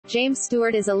James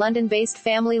Stewart is a London-based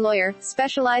family lawyer,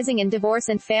 specializing in divorce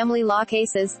and family law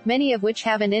cases, many of which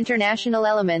have an international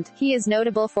element. He is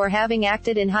notable for having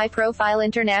acted in high-profile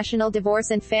international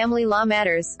divorce and family law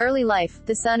matters. Early life.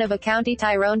 The son of a County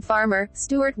Tyrone farmer,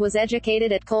 Stewart was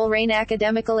educated at Coleraine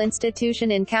Academical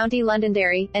Institution in County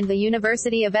Londonderry, and the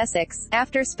University of Essex.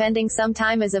 After spending some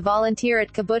time as a volunteer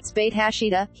at Kibbutz Beit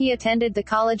Hashita, he attended the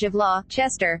College of Law,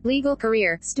 Chester. Legal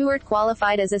career. Stewart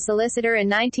qualified as a solicitor in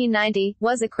 1990,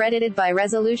 was accredited by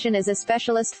resolution as a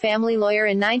specialist family lawyer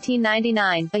in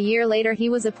 1999. A year later he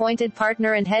was appointed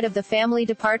partner and head of the family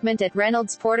department at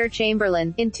Reynolds Porter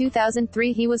Chamberlain. In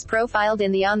 2003 he was profiled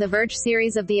in the On the Verge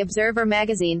series of The Observer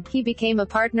magazine. He became a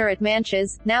partner at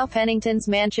Manches, now Pennington's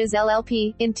Manches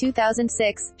LLP, in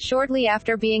 2006, shortly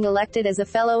after being elected as a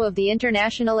Fellow of the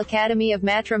International Academy of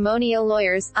Matrimonial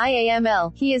Lawyers,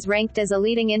 IAML. He is ranked as a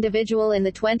leading individual in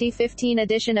the 2015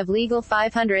 edition of Legal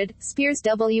 500, Spears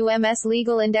WMS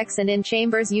Legal Index and in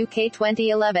Chambers UK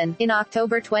 2011. In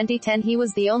October 2010 he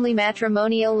was the only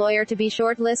matrimonial lawyer to be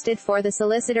shortlisted for the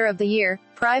Solicitor of the Year,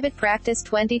 Private Practice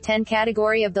 2010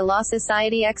 category of the Law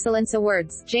Society Excellence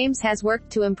Awards. James has worked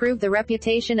to improve the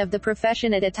reputation of the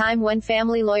profession at a time when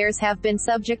family lawyers have been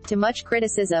subject to much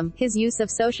criticism. His use of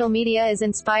social media is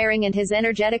inspiring and his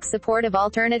energetic support of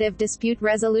alternative dispute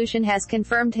resolution has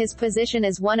confirmed his position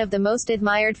as one of the most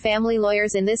admired family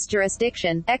lawyers in this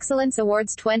jurisdiction. Excellence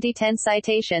Awards 2010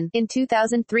 citation. In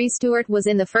 2003 Stewart was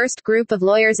in the first group of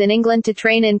lawyers in England to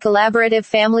train in collaborative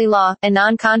family law, a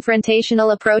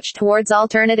non-confrontational approach towards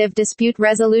alternative dispute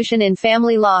resolution in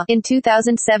family law. In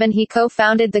 2007 he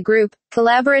co-founded the group,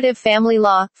 Collaborative Family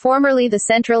Law, formerly the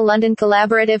Central London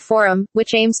Collaborative Forum,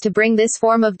 which aims to bring this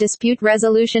form of dispute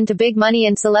resolution to big money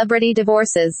and celebrity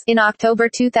divorces. In October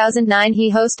 2009 he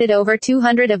hosted over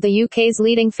 200 of the UK's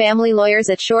leading family lawyers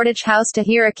at Shoreditch House to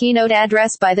hear a keynote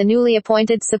address by the newly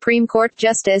appointed Supreme Court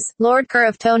Justice, Lord Kerr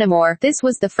of Tonamore. This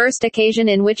was the first occasion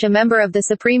in which a member of the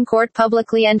Supreme Court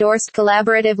publicly endorsed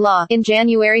collaborative law. In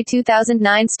January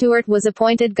 2009 Stewart was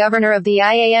appointed governor of the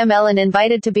IAML and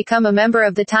invited to become a member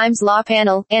of the Times Law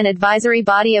Panel, an advisory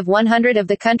body of 100 of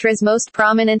the country's most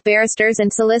prominent barristers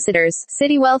and solicitors.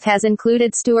 Citywealth has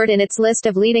included Stewart in its list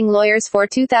of leading lawyers for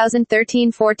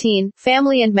 2013-14,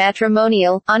 Family and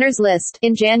Matrimonial, Honors List.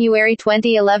 In January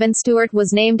 2011 Stewart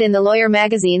was named in the Lawyer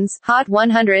magazine's Hot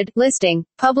 100 listing.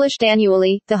 Published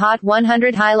annually, the Hot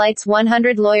 100 highlights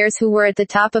 100 lawyers who were at the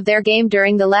top of their game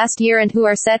during the last year and who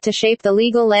are set to shape the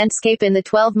legal landscape in the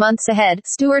 12 months ahead.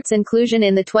 Stewart's inclusion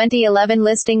in the 2011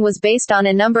 listing was based on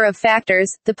a number of factors.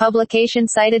 The publication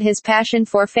cited his passion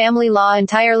for family law and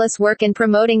tireless work in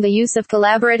promoting the use of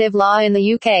collaborative law in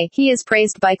the UK. He is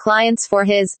praised by clients for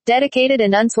his dedicated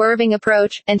and unswerving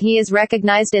approach, and he is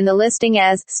recognized in the listing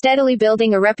as steadily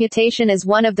building a reputation as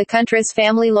one of the country's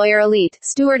family lawyer elite.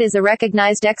 Stewart is a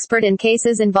recognized expert in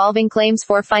cases involving claims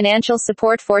for financial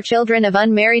support for children of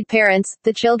unmarried parents.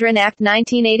 The Children Act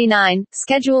 1989,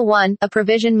 Schedule 1, a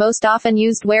provision most often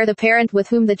used where the parent with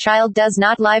whom the child does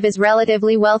not live is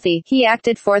relatively wealthy. He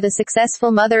acted for the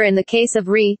successful mother in the case of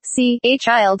Re. C. A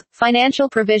Child, Financial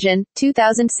Provision,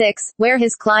 2006, where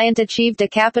his client achieved a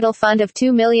capital fund of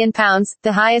 £2 million,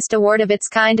 the highest award of its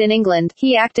kind in England.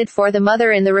 He acted for the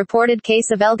mother in the reported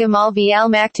case of El Gamal v Al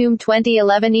Maktoum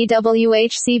 2011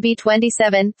 EWHCB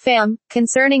 27, FAM,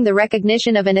 concerning the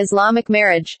recognition of an Islamic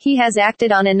marriage. He has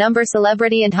acted on a number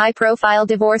celebrity and high-profile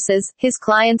divorces. His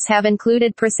clients have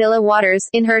included Priscilla Waters,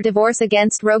 in her divorce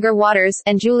against Roger Waters,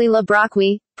 and Julie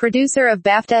LaBrocqui, producer of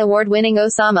BAFTA award-winning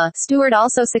Osama. Stewart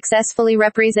also successfully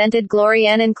represented Glory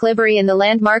Ann Clibbery in the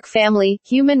landmark Family,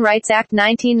 Human Rights Act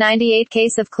 1998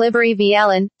 case of Clibbery v.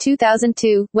 Allen,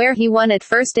 2002, where he won at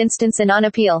first instance and on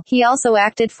appeal. He also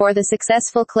acted for the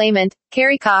successful claimant,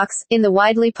 Kerry Cox, in the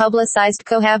widely publicized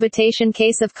cohabitation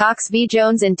case of Cox v.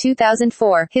 Jones in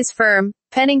 2004. His firm,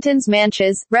 Pennington's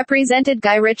Manches, represented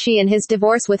Guy Ritchie in his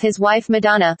divorce with his wife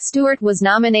Madonna. Stewart was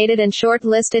nominated and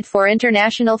short-listed for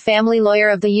International Family Lawyer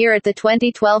of the Year at the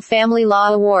 2012 Family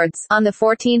Law Awards. On the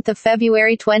 14th of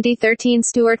February 2013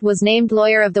 Stewart was named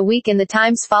Lawyer of the Week in the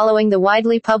Times following the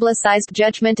widely publicized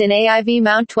judgment in AIV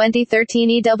Mount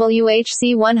 2013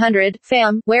 EWHC 100,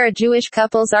 FAM, where a Jewish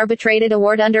couple's arbitrated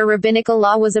award under rabbinical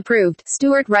law was approved.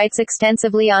 Stewart writes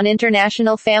extensively on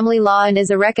international family law and is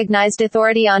a recognized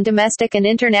authority on domestic and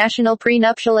international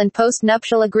prenuptial and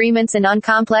postnuptial agreements and on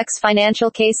complex financial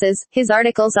cases. His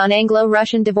articles on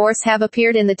Anglo-Russian divorce have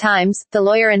appeared in The Times, The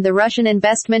Lawyer and the Russian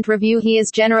Investment Review. He is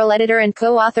general editor and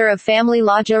co-author of Family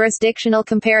Law Jurisdictional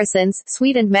Comparisons,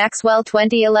 Sweet and Maxwell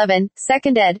 2011,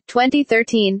 2nd ed.,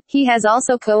 2013. He has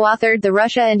also co-authored the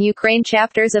Russia and Ukraine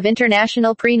chapters of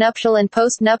International Prenuptial and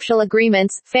Postnuptial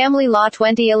Agreements, Family Law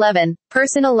 2011.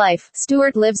 Personal life.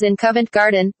 Stewart lives in Covent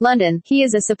Garden, London. He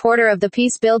is a supporter of the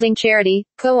peace-building charity,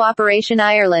 Cooperation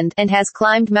Ireland, and has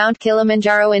climbed Mount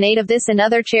Kilimanjaro in aid of this and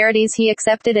other charities. He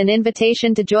accepted an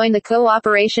invitation to join the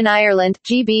Cooperation Ireland,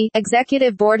 GB,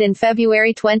 executive board in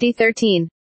February 2013.